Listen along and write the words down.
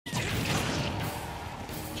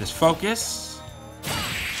Just focus.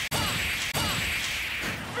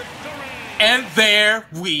 And there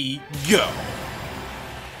we go.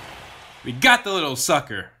 We got the little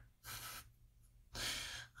sucker.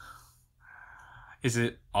 Is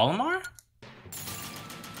it Olimar?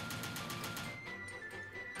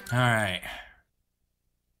 Alright.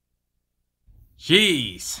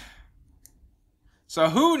 Jeez. So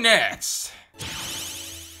who next?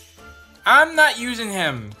 I'm not using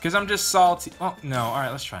him because I'm just salty. Oh, no.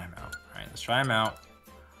 Alright, let's try him out. Alright, let's try him out.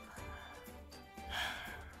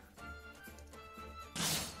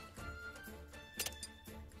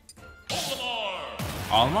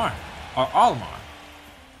 Olimar. Or Olimar.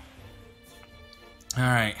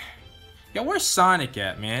 Alright. Yo, where's Sonic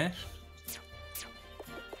at, man?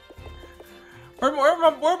 Where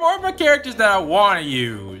are my characters that I want to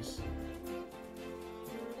use?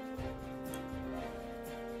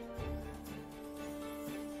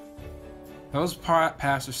 Those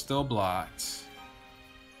paths are still blocked.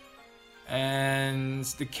 And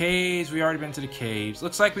the caves, we already been to the caves.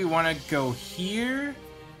 Looks like we want to go here.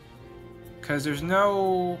 Because there's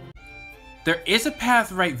no... There is a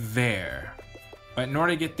path right there. But in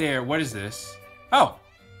order to get there, what is this? Oh!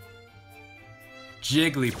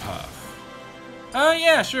 Jigglypuff. Oh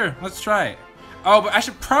yeah, sure. Let's try it. Oh, but I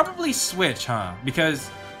should probably switch, huh?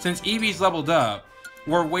 Because since Eevee's leveled up,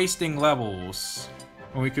 we're wasting levels.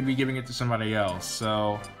 When we could be giving it to somebody else.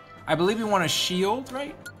 So, I believe we want a shield,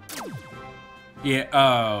 right? Yeah,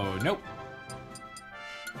 oh, nope.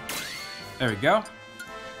 There we go.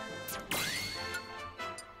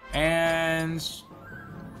 And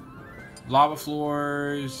lava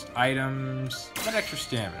floors, items, what extra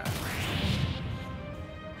stamina?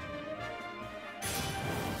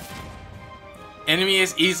 Enemy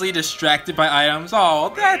is easily distracted by items.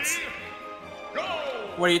 Oh, that's...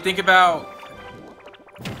 What do you think about...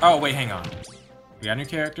 Oh, wait, hang on. We got a new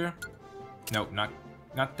character? Nope, not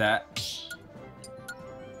that.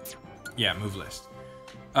 Yeah, move list.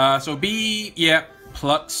 So B, yeah,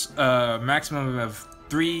 plucks maximum of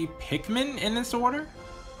 3 Pikmin in this order.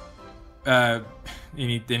 And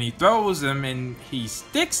then he throws them and he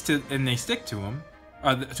sticks to, and they stick to him,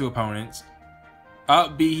 to opponents.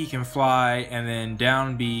 Up B, he can fly, and then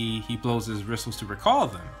down B, he blows his whistles to recall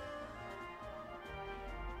them.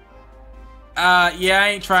 Yeah, I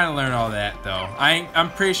ain't trying to learn all that though.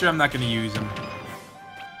 I'm pretty sure I'm not gonna use them.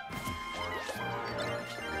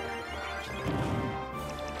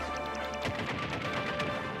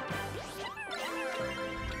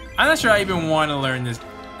 I'm not sure I even want to learn this.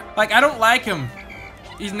 Like, I don't like him.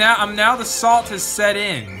 I'm now the salt has set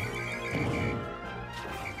in.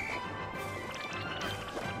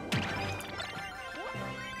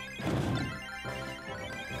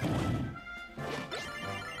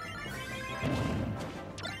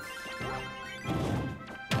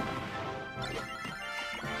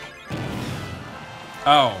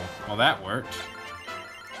 Oh, well that worked.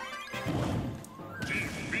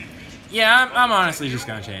 Yeah, I'm honestly just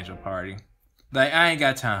gonna change the party. Like, I ain't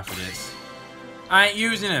got time for this. I ain't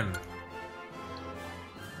using him.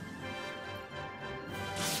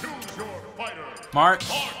 Mark,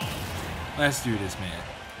 let's do this, man.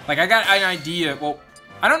 Like, I got an idea. Well,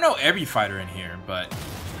 I don't know every fighter in here, but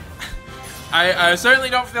I certainly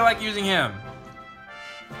don't feel like using him.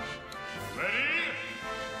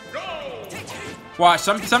 Watch,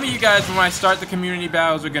 some of you guys, when I start the community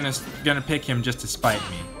battles, are gonna pick him just to spite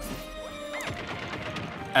me.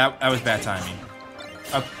 That was bad timing.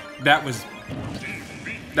 That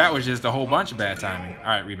was just a whole bunch of bad timing. All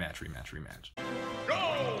right, rematch.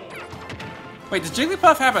 Wait, does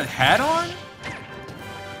Jigglypuff have a hat on?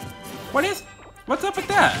 What's up with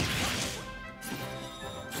that?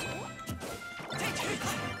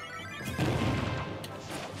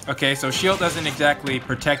 Okay, so shield doesn't exactly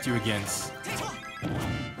protect you against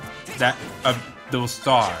those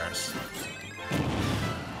stars.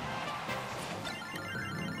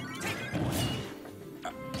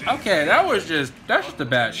 Okay, that's just a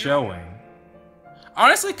bad showing.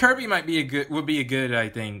 Honestly, Kirby would be a good, I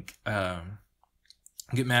think,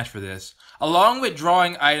 good match for this. Along with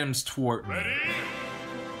drawing items toward me.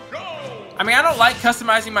 I mean, I don't like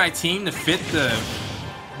customizing my team to fit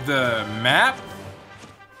the map.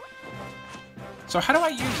 So how do I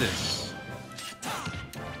use this?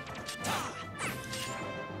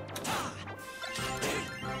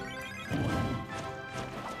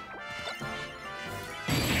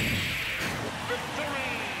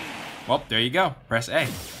 Well, there you go. Press A.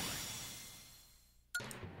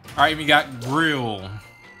 Alright, we got Grill.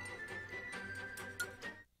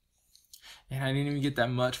 And I didn't even get that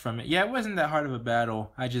much from it. Yeah, it wasn't that hard of a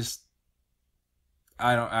battle. I don't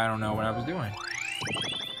know what I was doing.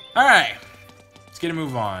 Alright. Let's get a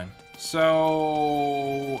move on.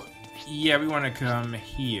 So... yeah, we want to come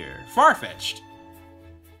here. Farfetch'd.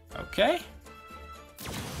 Okay.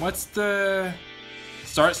 What's the...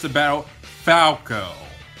 starts the battle? Falco.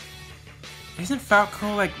 Isn't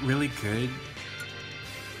Falco, like, really good?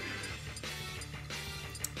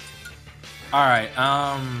 Alright,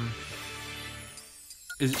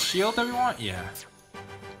 is it shield that we want? Yeah.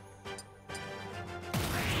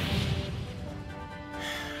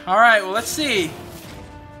 Alright, well, let's see.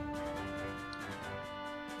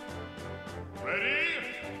 Ready?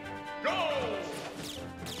 Go!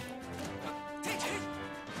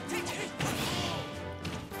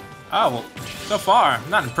 Oh, well, so far, I'm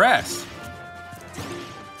not impressed.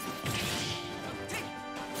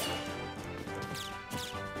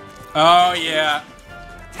 Oh, yeah.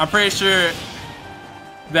 I'm pretty sure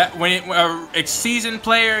that when a seasoned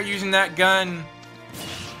player using that gun,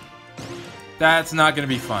 that's not going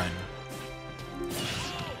to be fun.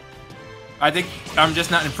 I think I'm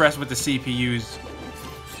just not impressed with the CPU's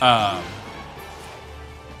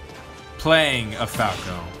playing of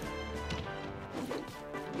Falco.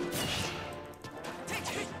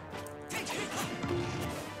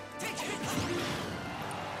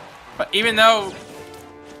 But even though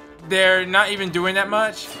they're not even doing that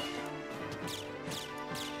much,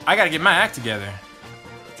 I gotta get my act together.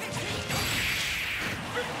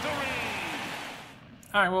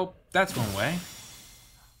 Alright, well, that's one way.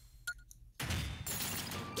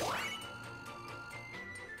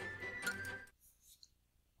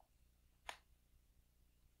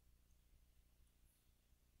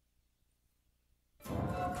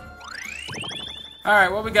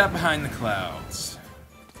 Alright, what we got behind the clouds?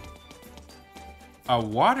 A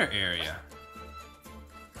water area.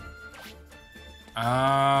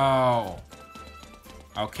 Oh.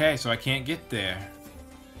 Okay, so I can't get there.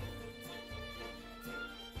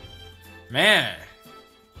 Man.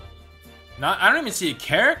 I don't even see a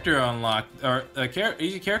character unlocked, or a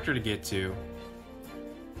easy character to get to.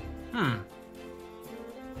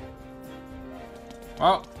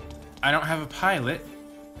 Well, I don't have a pilot.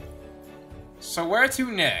 So where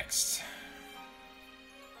to next?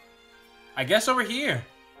 I guess over here.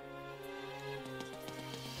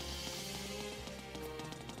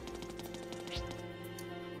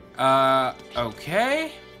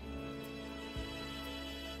 Okay.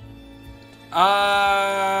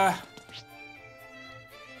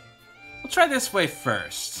 We'll try this way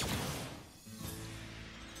first.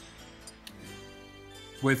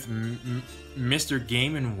 With Mr.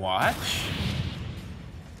 Game & Watch?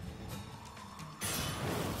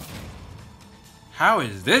 How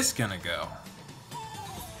is this gonna go?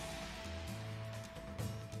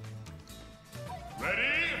 Ready?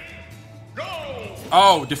 Go!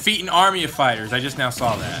 Oh, defeat an army of fighters. I just now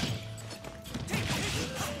saw that.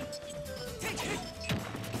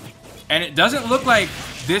 And it doesn't look like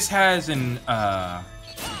this has an,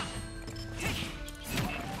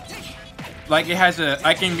 like it has a,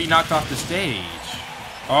 I can be knocked off the stage.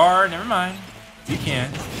 Or, never mind. You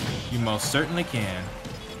can. You most certainly can.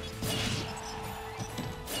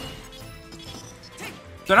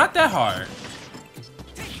 They're not that hard.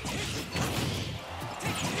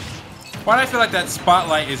 Why do I feel like that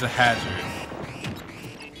spotlight is a hazard?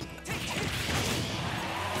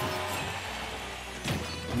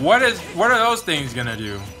 What are those things gonna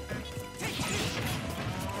do?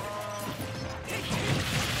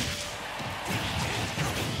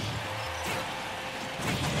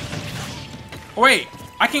 Wait,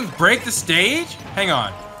 I can break the stage? Hang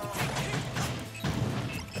on.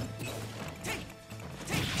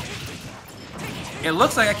 It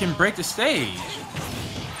looks like I can break the stage.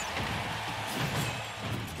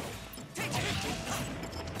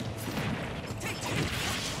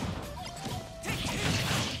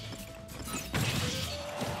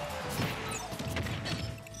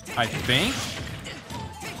 I think.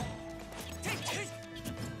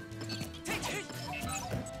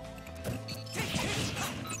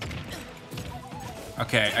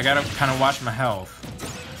 Okay, I gotta kind of watch my health.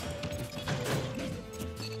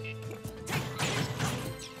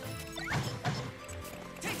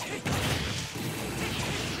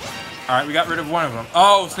 Alright, we got rid of one of them.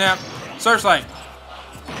 Oh, snap. Searchlight.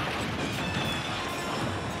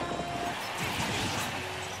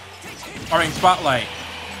 I mean, spotlight.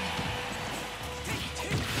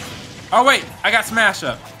 Oh, wait. I got smash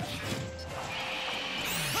up.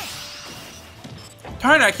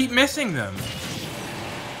 Darn it, I keep missing them.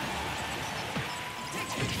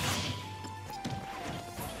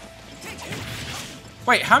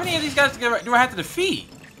 Wait, how many of these guys do I have to defeat?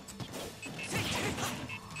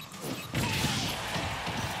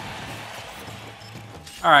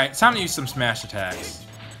 Alright, time to use some smash attacks.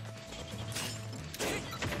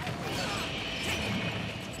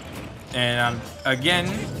 And I'm, again,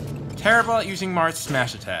 terrible at using Marth's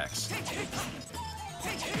smash attacks.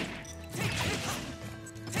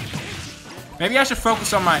 Maybe I should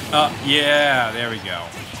focus on my yeah, there we go.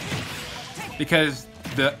 Because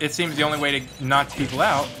it seems the only way to knock people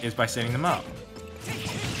out is by setting them up.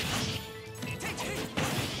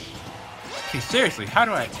 Okay, seriously, how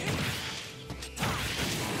do I...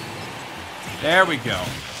 There we go.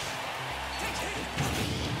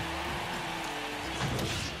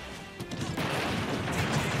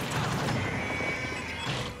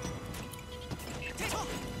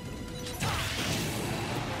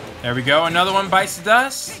 There we go, another one bites the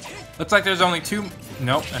dust. Looks like there's only two.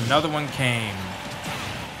 Nope, another one came.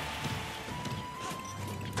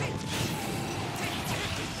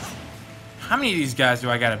 How many of these guys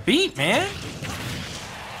do I gotta beat, man?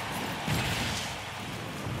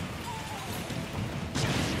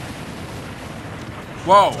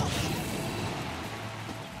 Whoa.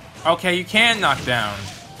 Okay, you can knock down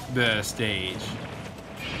the stage.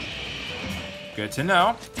 Good to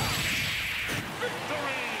know.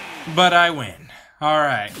 But I win.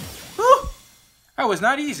 Alright. Whew. That was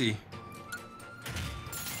not easy.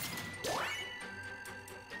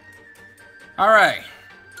 Alright.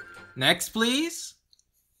 Next, please.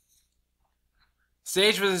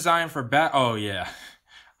 Stage was designed for oh, yeah.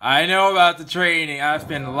 I know about the training. I've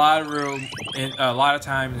spent a lot of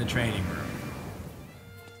time in the training room.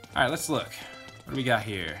 Alright, let's look. What do we got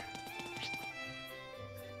here?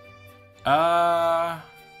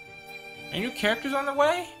 Any new characters on the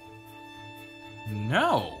way?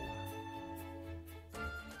 No.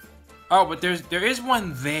 Oh, but there is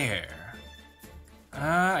one there.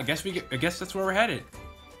 I guess that's where we're headed.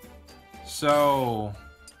 So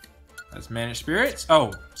let's manage spirits.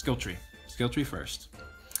 Oh, skill tree. Skill tree first.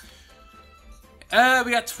 We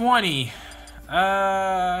got 20.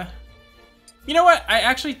 You know what? I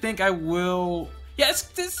actually think I will. Yeah,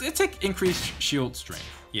 it's like increased shield strength.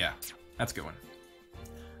 Yeah, that's a good one.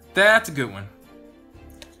 That's a good one.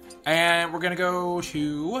 And we're gonna go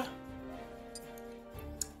to,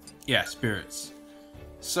 yeah, spirits.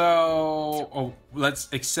 So, let's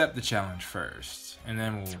accept the challenge first, and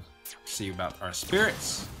then we'll see about our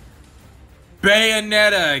spirits.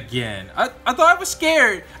 Bayonetta again. I thought I was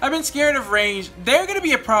scared. I've been scared of range. They're gonna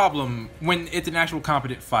be a problem when it's an actual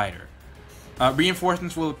competent fighter.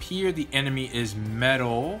 Reinforcements will appear. The enemy is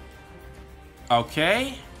metal.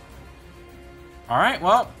 Okay. All right.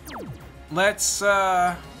 Well, let's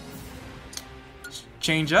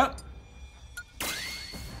change up.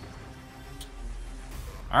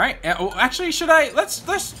 All right. Oh, actually, should I? Let's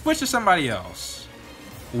switch to somebody else.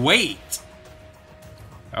 Wait.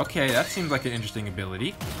 Okay, that seems like an interesting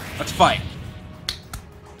ability. Let's fight.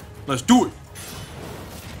 Let's do it.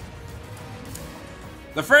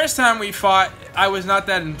 The first time we fought, I was not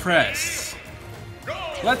that impressed.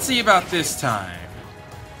 Let's see about this time.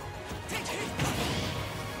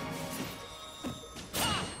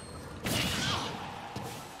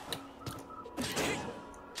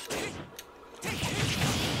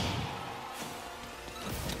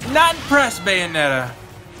 Not impressed, Bayonetta.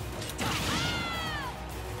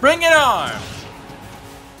 Bring it on!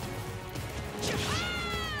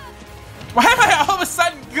 Why am I all of a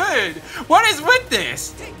sudden good? What is with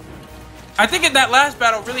this? I think in that last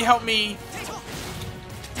battle really helped me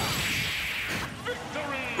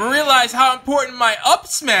realize how important my up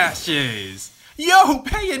smash is. Yo,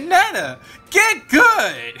 Bayonetta, get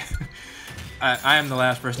good! I am the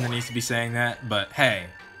last person that needs to be saying that, but hey,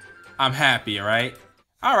 I'm happy, alright?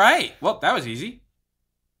 Alright, well, that was easy.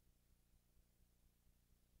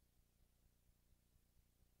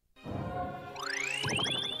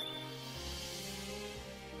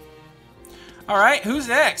 Alright, who's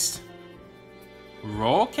next?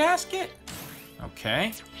 Roll Casket?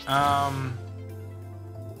 Okay. Oh,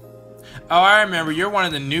 I remember. You're one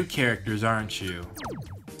of the new characters, aren't you?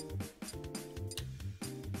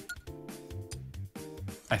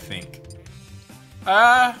 I think.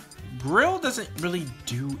 Grill doesn't really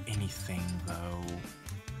do anything, though.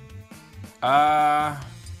 But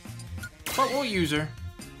we'll use her.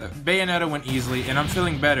 Bayonetta went easily, and I'm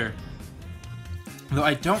feeling better. Though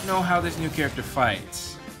I don't know how this new character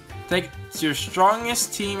fights. Take your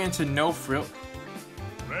strongest team into no frill.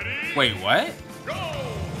 Ready? Wait, what? Go!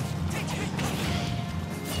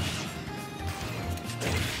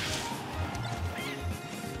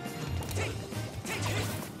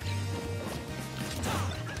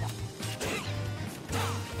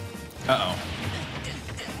 Uh-oh.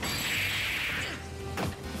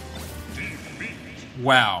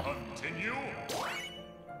 Wow. Continue.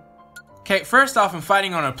 Okay, first off, I'm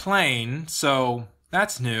fighting on a plane, so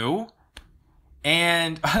that's new.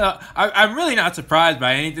 And I'm really not surprised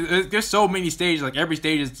by anything. There's so many stages, like every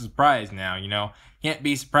stage is a surprise now, you know? Can't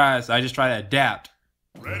be surprised, I just try to adapt.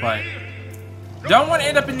 But don't want to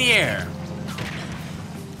end up in the air.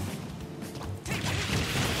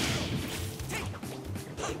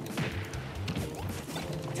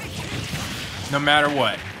 No matter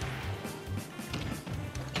what.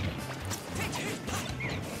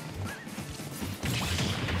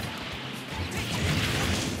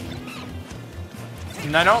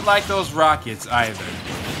 And I don't like those rockets either.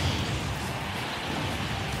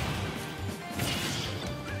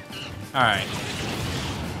 Alright.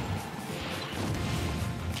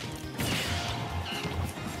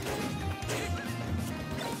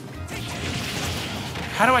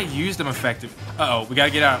 How do I use them effectively? Uh-oh, we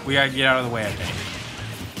gotta get out. We gotta get out of the way, I think.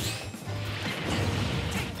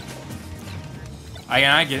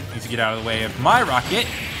 I need to get out of the way of my rocket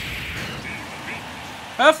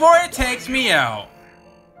before it takes me out.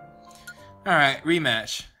 Alright,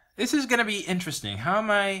 rematch. This is gonna be interesting. How am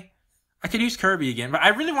I could use Kirby again, but I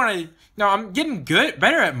really want to... No, I'm getting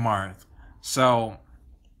better at Marth. So,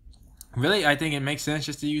 really, I think it makes sense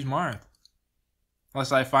just to use Marth.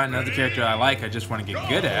 Unless I find another character I like, I just want to get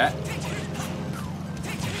good at.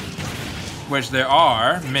 Which there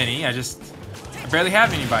are many, I barely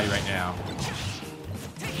have anybody right now.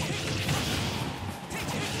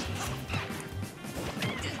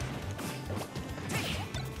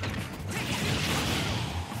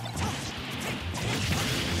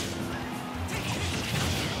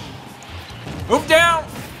 Move down!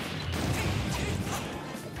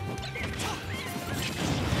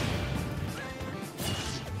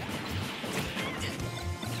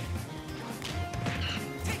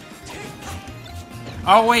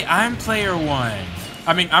 Oh wait, I'm player one.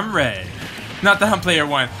 I mean, I'm red. Not that I'm player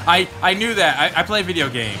one. I knew that. I play video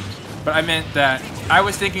games. But I meant that I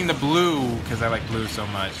was thinking the blue, because I like blue so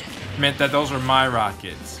much, meant that those were my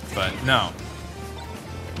rockets. But no.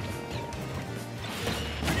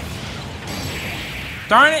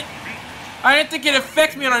 Darn it! I didn't think it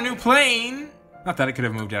affects me on a new plane. Not that I could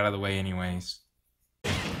have moved out of the way anyways.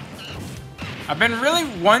 I've been really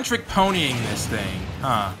one-trick ponying this thing,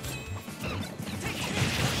 huh?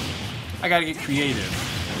 I gotta get creative.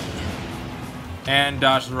 And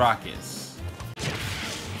dodge the rockets.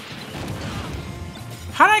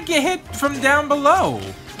 How'd I get hit from down below?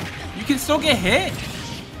 You can still get hit?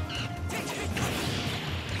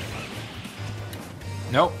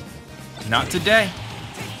 Nope. Not today.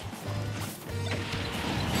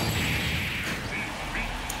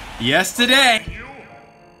 Yes, today!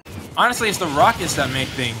 Honestly, it's the rockets that make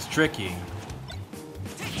things tricky.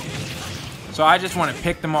 So I just want to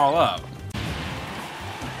pick them all up.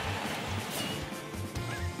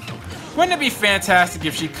 Wouldn't it be fantastic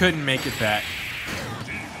if she couldn't make it back?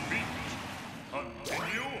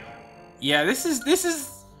 Yeah, this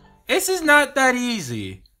is not that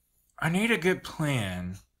easy. I need a good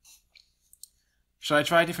plan. Should I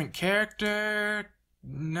try a different character?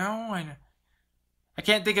 No, I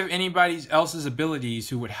can't think of anybody else's abilities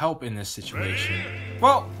who would help in this situation.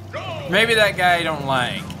 Well, maybe that guy I don't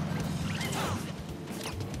like.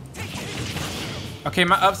 Okay,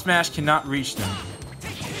 my up smash cannot reach them.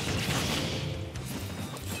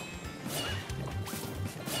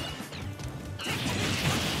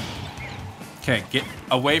 Okay, get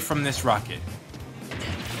away from this rocket.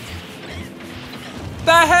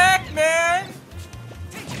 The heck, man?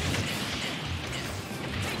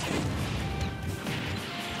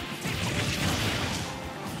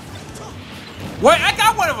 Wait, I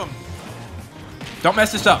got one of them! Don't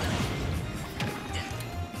mess this up.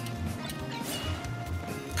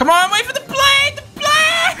 Come on, wait for the blade! The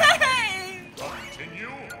blade! Continue.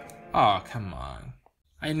 Oh, come on.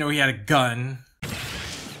 I didn't know he had a gun.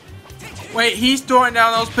 Wait, he's throwing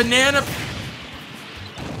down those banana...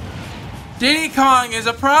 Diddy Kong is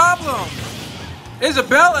a problem!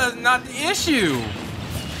 Isabella is not the issue!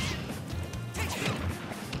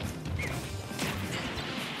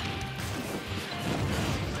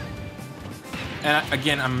 And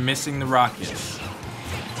again, I'm missing the rockets.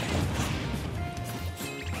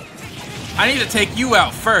 I need to take you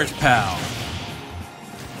out first, pal.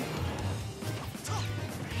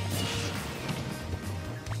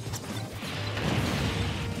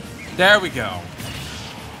 There we go.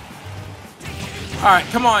 Alright,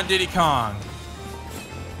 come on, Diddy Kong.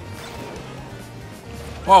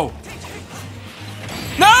 Whoa.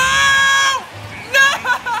 No! No!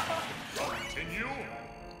 Continue.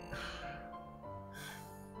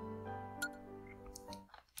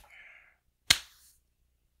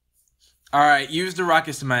 Alright, use the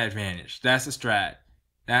rockets to my advantage. That's the strat.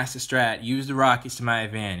 That's the strat. Use the rockets to my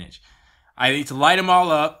advantage. I need to light them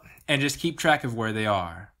all up and just keep track of where they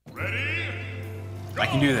are. Ready? Go. I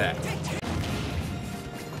can do that.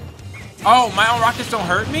 Oh, my own rockets don't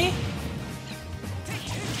hurt me?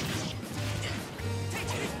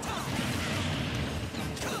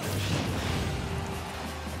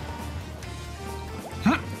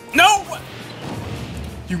 No!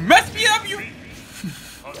 You messed me up, you...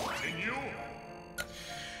 Continue.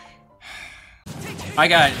 I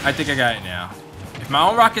got it. I think I got it now. If my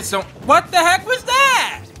own rockets don't... What the heck was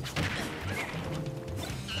that?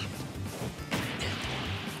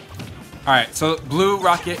 Alright, so blue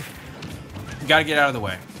rocket. You gotta get out of the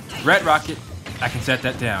way. Red rocket. I can set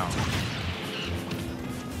that down.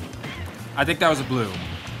 I think that was a blue.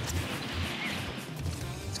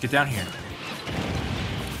 Let's get down here.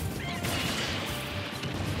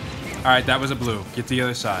 Alright, that was a blue. Get to the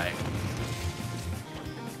other side.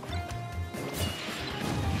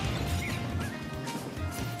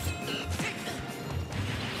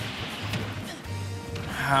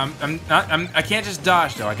 I can't just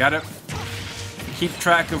dodge though. I gotta keep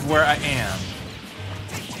track of where I am.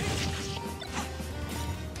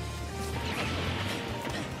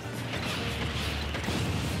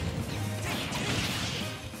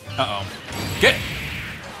 Uh-oh. Get it!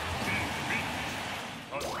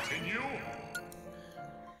 Continue.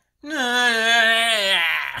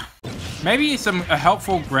 Maybe a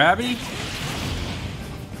helpful gravity?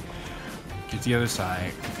 Get to the other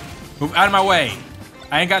side. Move out of my way.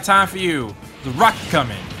 I ain't got time for you. There's a rocket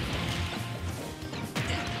coming.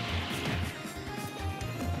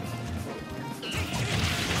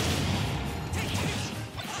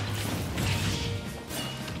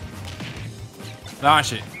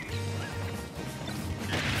 Launch it.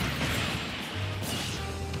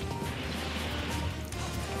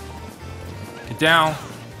 Get down.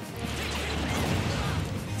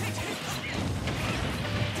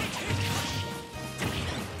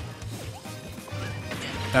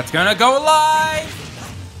 That's gonna go live!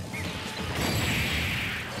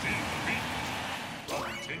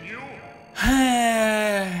 Continue.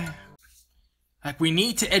 Like, we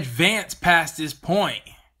need to advance past this point.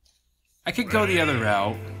 I could go the other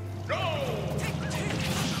route. Go.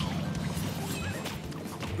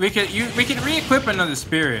 We could re-equip another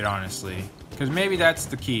spirit, honestly. Because maybe that's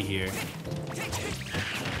the key here.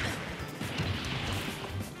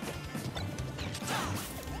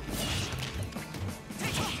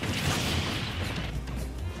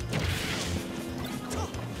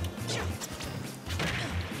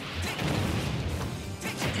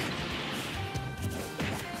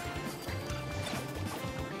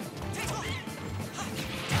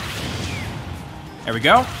 There we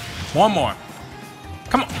go. One more.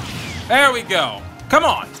 Come on. There we go. Come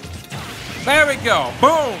on. There we go.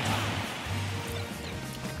 Boom.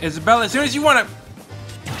 Isabella, as soon as you want to...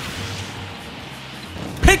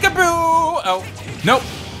 Peekaboo! Oh, nope.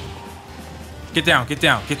 Get down, get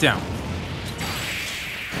down, get down.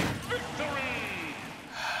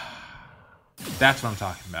 That's what I'm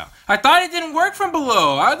talking about. I thought it didn't work from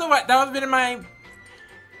below. That would have been in my...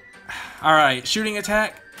 Alright, shooting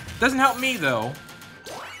attack. Doesn't help me, though.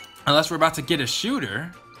 Unless we're about to get a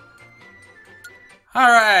shooter.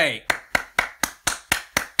 Alright.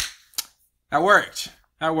 That worked.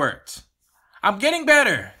 That worked. I'm getting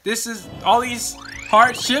better. This is all these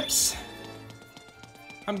hardships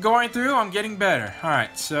I'm going through. I'm getting better.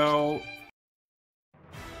 Alright, so...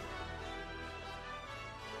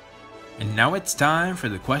 And now it's time for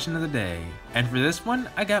the question of the day. And for this one,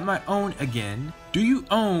 I got my own again. Do you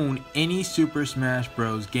own any Super Smash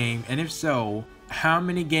Bros. Game? And if so, how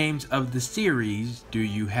many games of the series do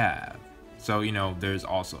you have? So, you know, there's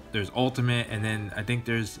Ultimate, and then I think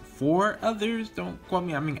there's 4 others. Don't quote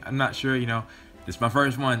me. I mean, I'm not sure, you know. This is my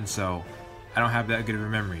first one, so I don't have that good of a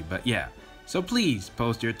memory. But yeah, so please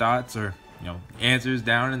post your thoughts or, you know, answers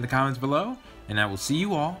down in the comments below. And I will see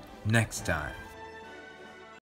you all next time.